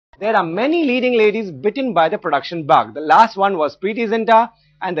There are many leading ladies bitten by the production bug. The last one was Preeti Zinta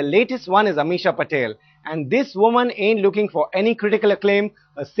and the latest one is Ameesha Patel. And this woman ain't looking for any critical acclaim.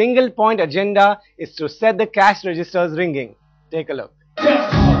 A single point agenda is to set the cash registers ringing. Take a look.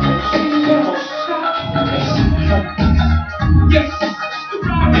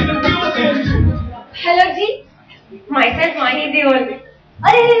 Hello Ji, myself Mahi Deol.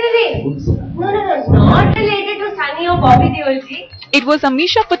 No, not related to Sunny or Bobby Deol Ji. It was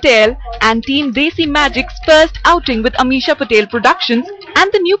Ameesha Patel and Team Desi Magic's first outing with Ameesha Patel Productions,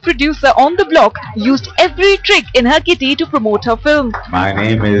 and the new producer on the block used every trick in her kitty to promote her film. My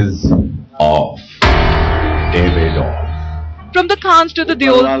name is Off. David Off. From the Khans to the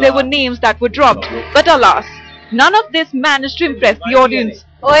Deols, there were names that were dropped, but alas, none of this managed to impress the audience.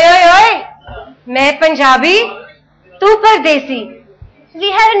 Oi! मैं पंजाबी, तू परदेसी. We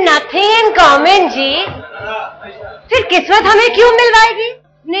have nothing in common, जी. फिर किस्मत हमें क्यों मिलवाएगी?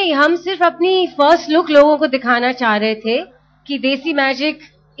 नहीं, हम सिर्फ अपनी फर्स्ट लुक लोगों को दिखाना चाह रहे थे कि देसी मैजिक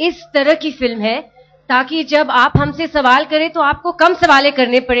इस तरह की फिल्म है, ताकि जब आप हमसे सवाल करें तो आपको कम सवालें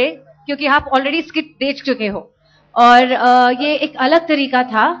करने पड़े, क्योंकि आप ऑलरेडी स्क्रिप्ट देख चुके हो. और ये एक अलग तरीका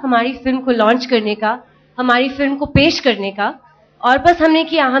था हमारी फिल्म को लॉन्च करने का, हमारी फिल्म को पेश करने का. और बस हमने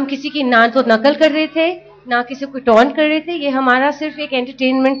किया, हम किसी की ना तो नकल कर रहे थे, ना किसी को टॉन्ट कर रहे थे. ये हमारा सिर्फ एक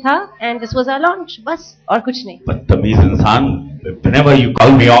एंटरटेनमेंट था and this was our launch, बस और कुछ नहीं. बदतमीज इंसान, whenever you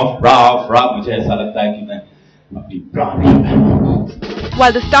call me off, मुझे ऐसा लगता है कि मैं अपनी प्राण ही हूं.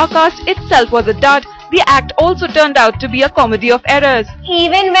 While the star cast itself was a dud, the act also turned out to be a comedy of errors.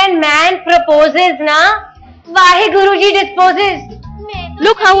 Even when man proposes, na, Vahe Guruji disposes.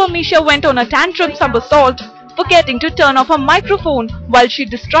 Look how Ameesha went on a tantrum somersault, forgetting to turn off her microphone while she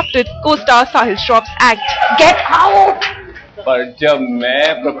disrupted co-star Sahil Shroff's act. Get out! पर जब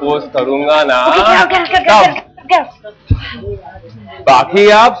मैं propose करूंगा ना, बाकी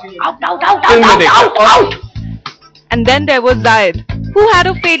आप out! And then there was Zayed, who had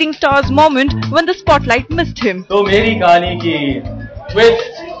a fading stars moment when the spotlight missed him. तो मेरी कहानी की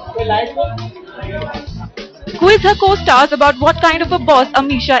twist. Quiz her co-stars about what kind of a boss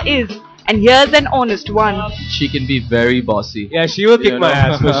Ameesha is. And here's an honest one. She can be very bossy. Yeah, she will kick my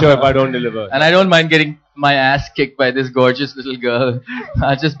ass for sure if I don't deliver. And I don't mind getting my ass kicked by this gorgeous little girl.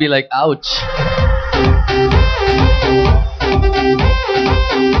 I'll just be like, ouch.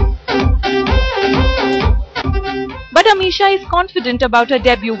 But Ameesha is confident about her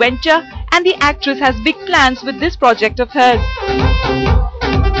debut venture, and the actress has big plans with this project of hers.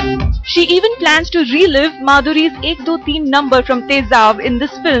 She even plans to relive Madhuri's Ek Do Teen number from Tezaab in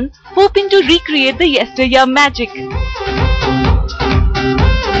this film, hoping to recreate the yesteryear magic.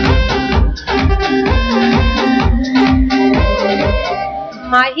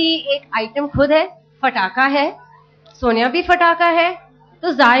 माही एक item खुद है, फटाका है, सोनिया भी फटाका है,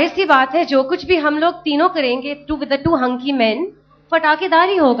 तो जाहिर सी बात है जो कुछ भी हम लोग तीनों करेंगे with the two hunky men, फटाकेदार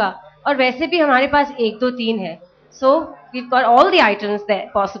ही होगा. और वैसे भी हमारे पास 1 2 3 है. So we've got all the items there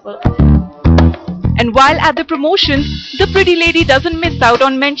possible. And while at the promotion, the pretty lady doesn't miss out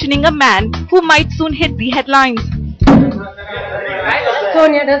on mentioning a man who might soon hit the headlines.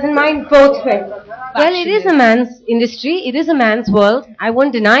 Sonia doesn't mind both ways. Well, it is a man's industry, it is a man's world. I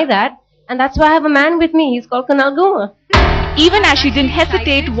won't deny that. And that's why I have a man with me. He's called Kunal Guma. Even as she didn't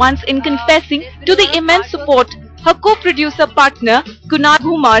hesitate once in confessing to the immense support her co-producer partner Kunal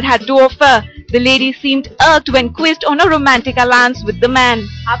Guma had to offer. The lady seemed irked when quizzed on a romantic alliance with the man.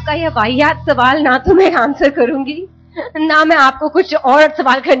 आपका यह वाहियात सवाल ना तो मैं answer करूंगी, ना मैं आपको कुछ और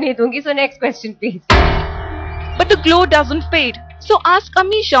सवाल करने दूंगी. So next question please. But the glow doesn't fade. So ask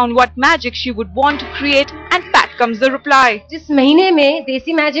Ameesha on what magic she would want to create, and back comes the reply. जिस महीने में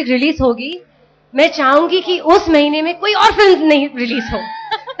देसी मैजिक रिलीज होगी, मैं चाहूंगी कि उस महीने में कोई और फिल्म नहीं रिलीज हो,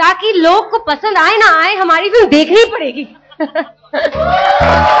 ताकि लोग को पसंद आए ना आए, हमारी फिल्म देखनी पड़ेगी.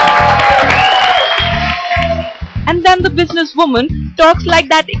 And then the businesswoman talks like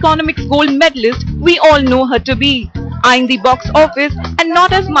that economics gold medalist we all know her to be, eyeing the box office and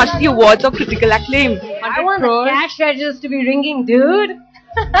not as much the awards or critical acclaim. I want the cash registers to be ringing, dude.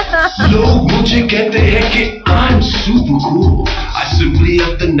 लोग मुझे कहते हैं कि I'm super cool. I simply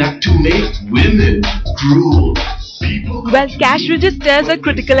have the knack to make women drool. Well, cash registers are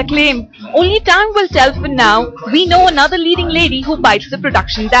critical acclaim. Only time will tell. For now, we know another leading lady who bites the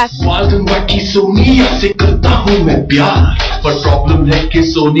production dust. Wild and wacky Sonia से करता हूँ मैं प्यार, पर problem है कि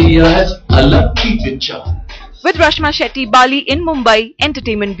सोनिया है अलग ही विचार. With Rashma Shetty Bali in Mumbai,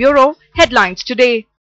 Entertainment Bureau, headlines today.